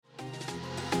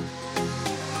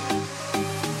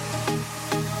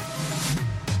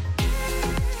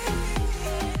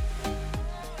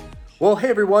Well, hey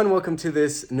everyone, welcome to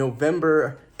this end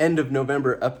of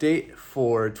November update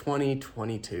for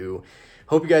 2022.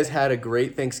 Hope you guys had a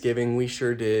great Thanksgiving. We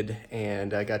sure did,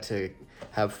 and I got to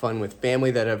have fun with family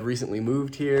that have recently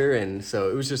moved here, and so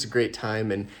it was just a great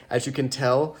time. And as you can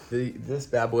tell, this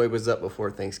bad boy was up before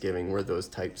Thanksgiving. We're those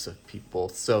types of people.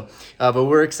 So, but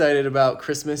we're excited about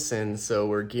Christmas, and so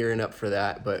we're gearing up for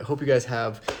that. But hope you guys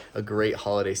have a great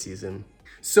holiday season.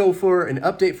 So for an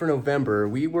update for November,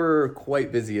 we were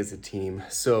quite busy as a team.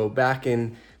 So back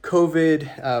in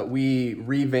COVID, we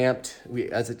revamped,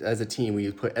 as a team,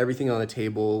 we put everything on the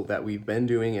table that we've been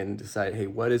doing and decided, hey,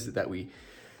 what is it that we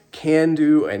can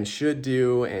do and should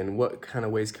do, and what kind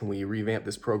of ways can we revamp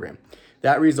this program?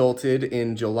 That resulted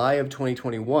in July of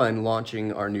 2021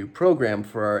 launching our new program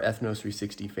for our Ethnos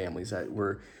 360 families that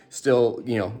we're still,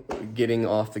 getting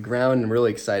off the ground and really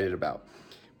excited about.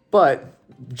 But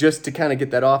just to kind of get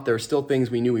that off, there are still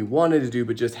things we knew we wanted to do,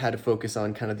 but just had to focus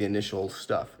on kind of the initial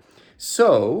stuff.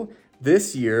 So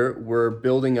this year, we're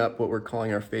building up what we're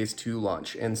calling our phase 2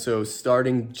 launch. And so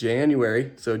starting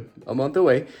January, so a month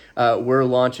away, we're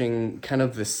launching kind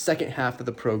of the second half of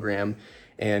the program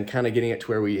and kind of getting it to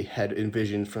where we had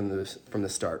envisioned from the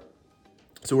start.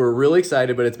 So we're really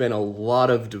excited, but it's been a lot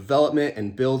of development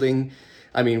and building.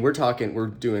 I mean, we're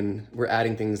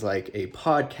adding things like a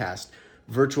podcast,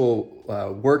 virtual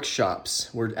workshops.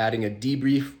 We're adding a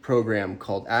debrief program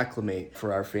called Acclimate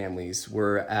for our families.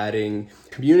 We're adding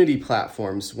community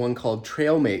platforms, one called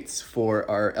Trailmates for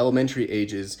our elementary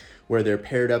ages, where they're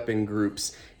paired up in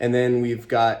groups. And then we've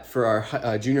got for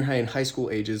our junior high and high school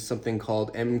ages, something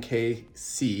called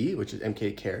MKC, which is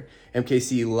MK Care,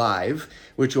 MKC Live,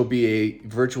 which will be a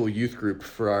virtual youth group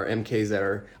for our MKs that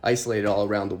are isolated all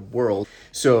around the world.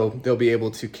 So they'll be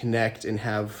able to connect and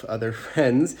have other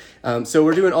friends. So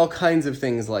we're doing all kinds of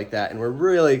things like that. And we're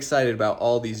really excited about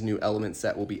all these new elements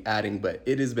that we'll be adding, but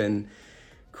it has been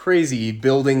crazy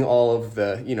building all of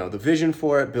the vision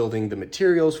for it, building the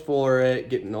materials for it,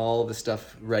 getting all the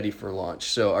stuff ready for launch.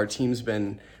 So our team's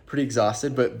been pretty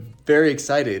exhausted, but very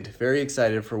excited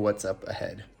for what's up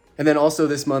ahead. And then also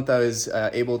this month I was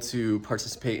able to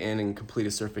participate in and complete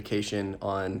a certification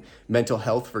on mental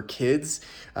health for kids,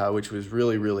 which was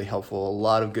really, really helpful. A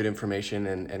lot of good information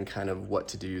and kind of what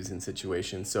to do in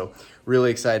situations. So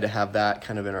really excited to have that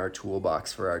kind of in our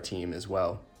toolbox for our team as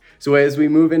well. So as we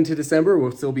move into December,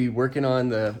 we'll still be working on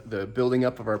the building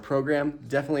up of our program.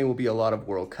 Definitely will be a lot of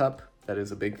World Cup. That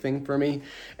is a big thing for me.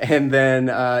 And then,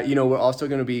 we're also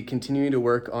going to be continuing to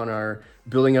work on our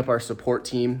building up our support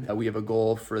team. We have a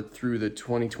goal through the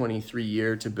 2023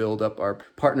 year to build up our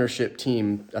partnership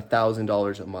team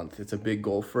 $1,000 a month. It's a big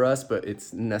goal for us, but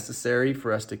it's necessary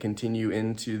for us to continue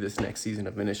into this next season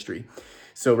of ministry.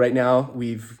 So right now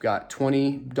we've got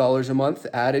 $20 a month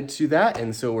added to that.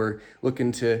 And so we're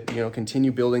looking to,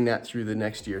 continue building that through the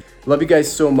next year. Love you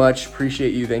guys so much.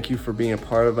 Appreciate you. Thank you for being a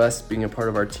part of us, being a part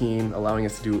of our team, allowing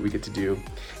us to do what we get to do.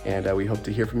 And we hope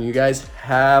to hear from you guys.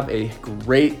 Have a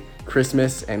great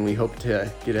Christmas, and we hope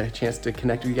to get a chance to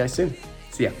connect with you guys soon.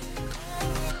 See ya.